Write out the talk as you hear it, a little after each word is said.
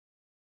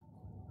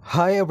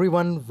Hi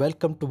everyone,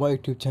 welcome to my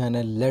YouTube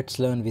channel Let's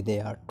Learn with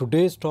AR.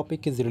 Today's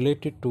topic is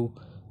related to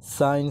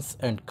Science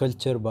and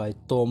Culture by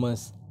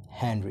Thomas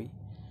Henry.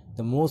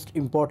 The most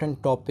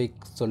important topic,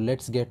 so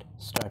let's get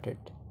started.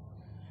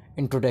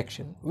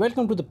 Introduction.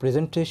 Welcome to the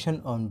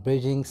presentation on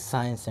bridging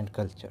science and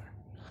culture,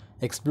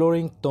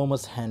 exploring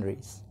Thomas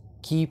Henry's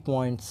key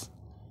points,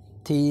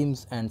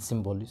 themes and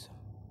symbolism.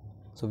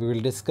 So we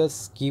will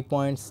discuss key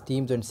points,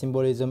 themes and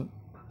symbolism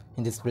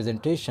in this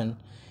presentation.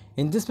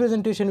 In this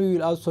presentation, we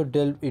will also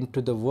delve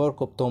into the work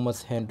of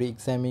Thomas Henry,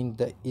 examining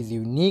his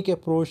unique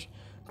approach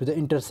to the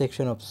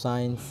intersection of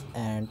science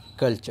and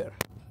culture.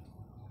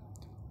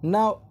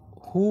 Now,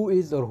 who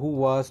is or who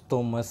was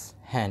Thomas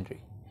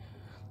Henry?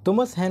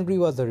 Thomas Henry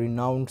was a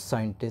renowned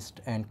scientist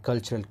and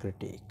cultural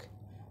critic.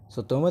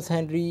 So Thomas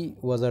Henry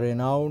was a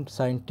renowned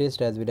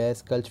scientist as well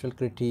as cultural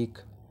critic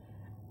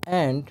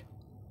and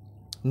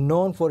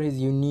known for his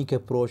unique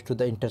approach to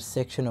the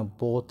intersection of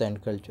both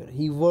and culture.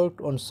 He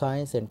worked on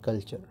science and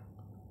culture,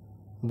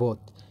 both.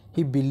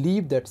 He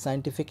believed that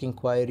scientific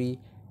inquiry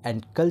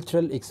and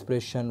cultural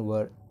expression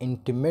were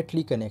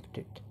intimately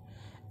connected,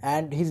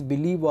 and his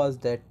belief was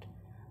that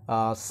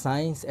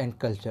science and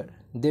culture,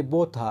 they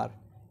both are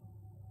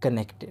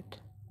connected,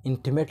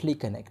 intimately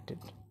connected,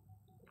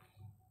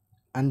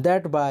 and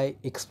that by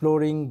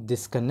exploring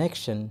this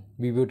connection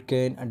we would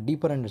gain a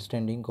deeper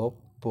understanding of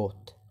both.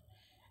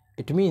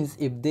 It means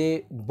if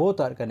they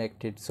both are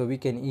connected, so we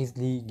can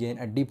easily gain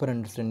a deeper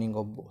understanding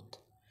of both.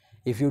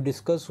 If you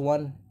discuss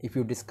one, if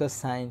you discuss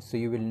science, so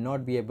you will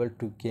not be able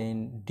to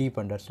gain deep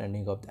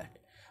understanding of that.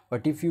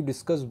 But if you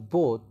discuss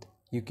both,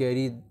 you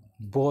carry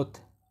both,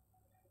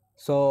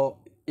 so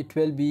it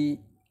will be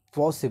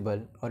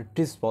possible, or it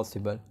is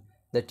possible,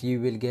 that you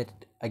will get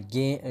a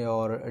gain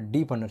or a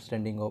deep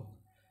understanding of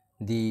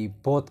the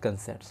both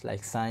concepts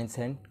like science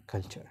and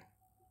culture.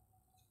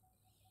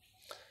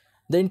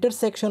 The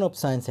intersection of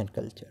science and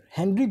culture.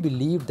 Henry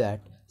believed that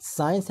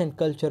science and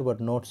culture were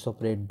not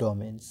separate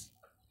domains.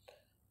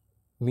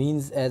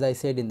 Means, as I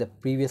said in the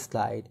previous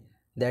slide,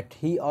 that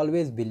he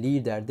always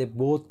believed that they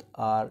both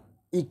are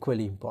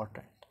equally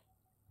important,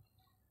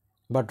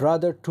 but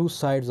rather two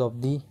sides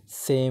of the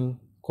same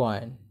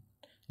coin.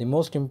 The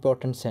most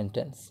important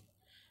sentence,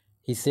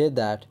 he said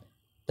that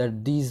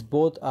these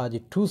both are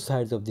the two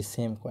sides of the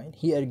same coin.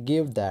 He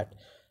argued that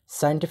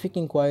scientific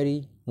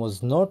inquiry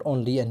was not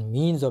only a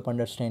means of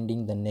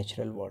understanding the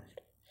natural world,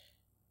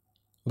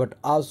 but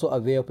also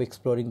a way of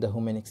exploring the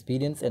human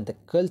experience and the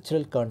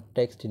cultural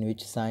context in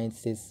which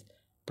science is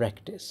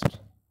practiced.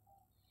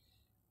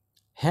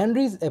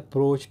 Henry's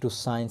approach to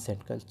science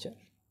and culture.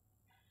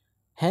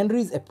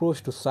 Henry's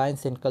approach to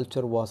science and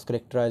culture was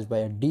characterized by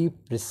a deep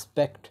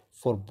respect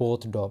for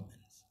both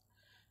domains.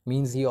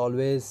 Means he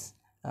always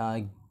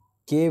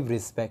gave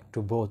respect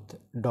to both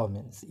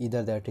domains,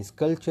 either that is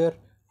culture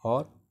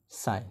or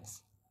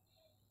science.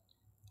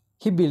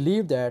 He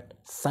believed that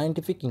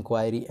scientific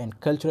inquiry and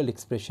cultural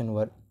expression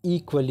were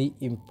equally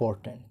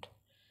important,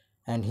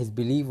 and his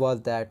belief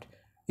was that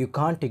you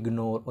can't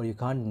ignore or you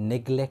can't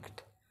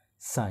neglect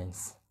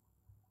science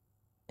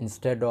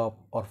instead of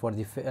or for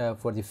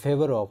the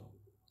favor of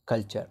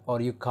culture,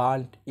 or you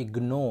can't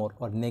ignore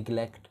or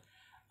neglect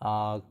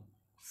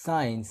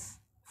science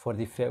for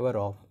the favor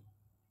of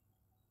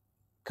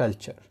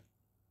culture.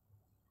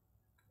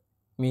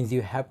 Means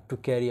you have to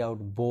carry out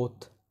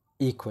both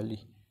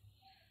equally,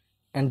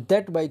 and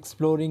that by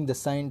exploring the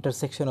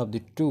intersection of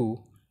the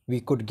two, we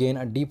could gain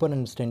a deeper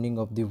understanding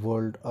of the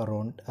world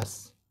around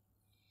us.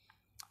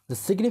 The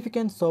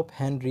significance of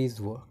Henry's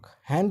work.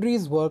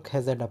 Henry's work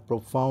has had a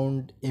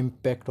profound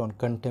impact on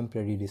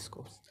contemporary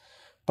discourse,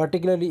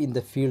 particularly in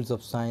the fields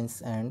of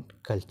science and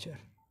culture.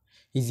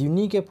 His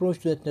unique approach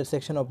to the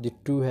intersection of the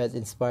two has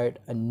inspired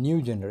a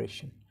new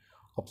generation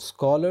of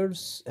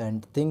scholars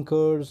and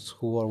thinkers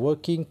who are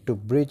working to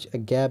bridge a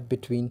gap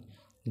between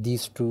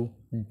these two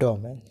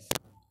domains.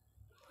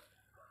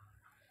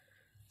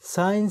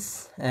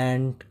 Science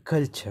and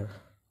culture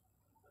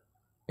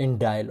in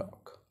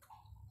dialogue.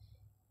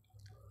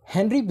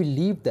 Henry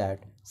believed that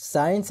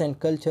science and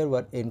culture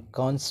were in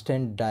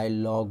constant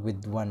dialogue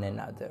with one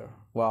another.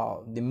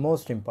 Wow, the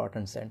most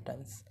important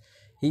sentence.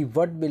 He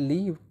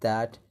believed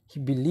that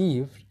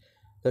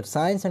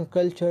science and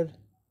culture,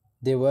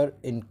 they were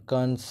in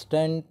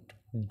constant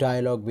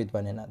dialogue with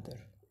one another.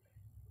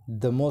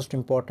 The most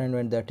important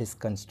one, that is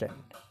constant,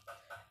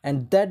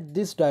 and that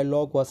this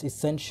dialogue was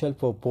essential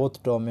for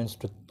both domains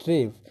to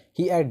thrive.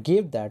 He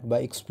argued that by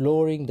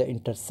exploring the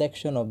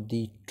intersection of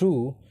the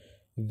two,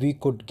 we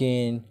could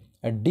gain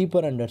a deeper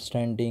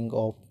understanding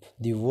of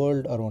the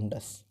world around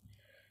us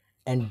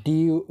and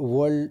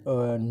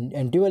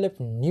develop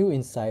new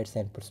insights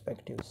and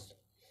perspectives.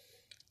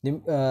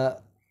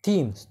 The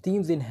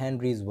themes in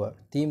Henry's work,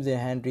 themes in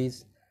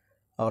Henry's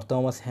or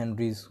Thomas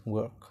Henry's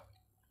work.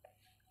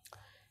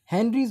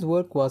 Henry's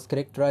work was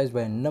characterized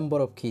by a number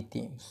of key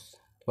themes.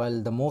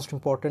 While the most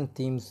important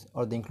themes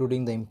are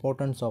including the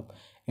importance of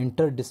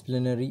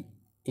interdisciplinary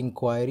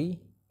inquiry,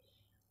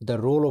 the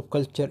role of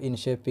culture in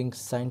shaping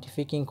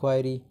scientific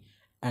inquiry,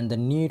 and the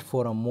need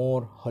for a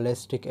more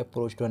holistic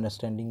approach to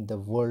understanding the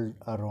world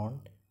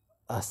around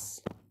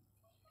us.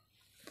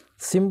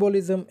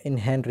 Symbolism in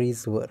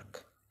Henry's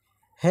work.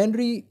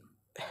 Henry's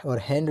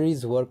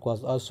work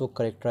was also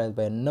characterized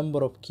by a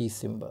number of key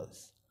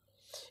symbols,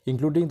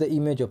 including the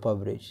image of a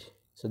bridge.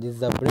 So this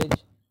is a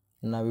bridge.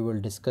 Now we will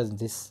discuss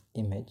this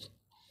image,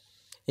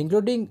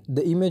 including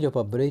the image of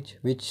a bridge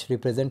which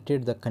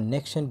represented the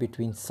connection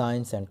between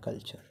science and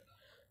culture.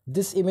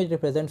 This image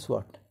represents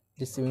what?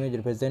 This image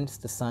represents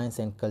the science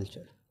and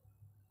culture.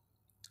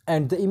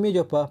 And the image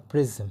of a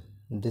prism,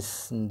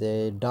 this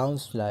the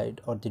downslide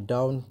or the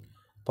down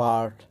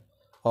part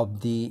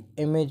of the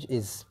image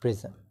is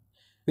prism,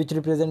 which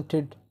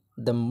represented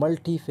the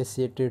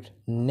multifaceted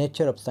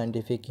nature of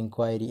scientific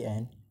inquiry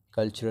and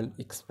cultural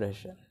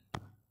expression.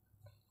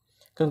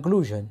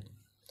 Conclusion.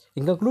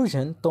 In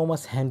conclusion,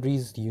 Thomas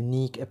Henry's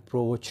unique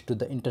approach to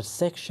the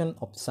intersection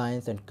of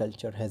science and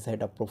culture has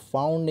had a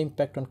profound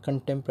impact on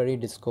contemporary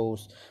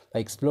discourse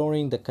by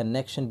exploring the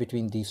connection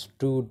between these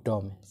two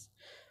domains.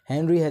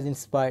 Henry has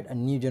inspired a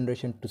new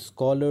generation of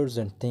scholars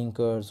and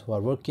thinkers who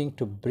are working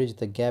to bridge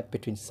the gap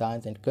between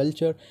science and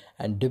culture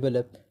and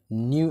develop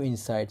new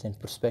insights and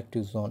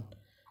perspectives on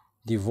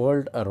the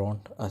world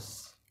around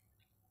us.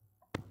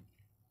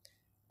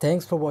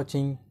 Thanks for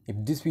watching. If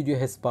this video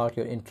has sparked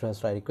your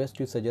interest, I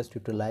suggest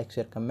you to like,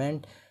 share,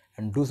 comment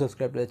and do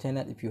subscribe to the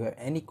channel. If you have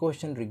any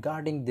question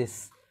regarding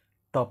this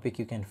topic,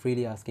 you can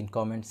freely ask in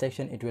comment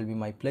section. It will be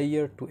my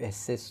pleasure to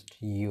assist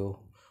you.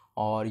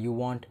 Or you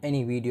want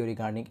any video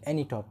regarding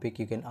any topic,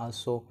 you can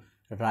also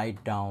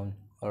write down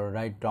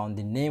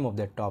the name of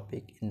that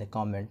topic in the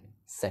comment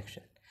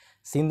section.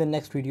 See you in the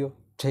next video.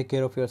 Take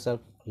care of yourself.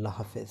 Allah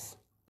Hafiz.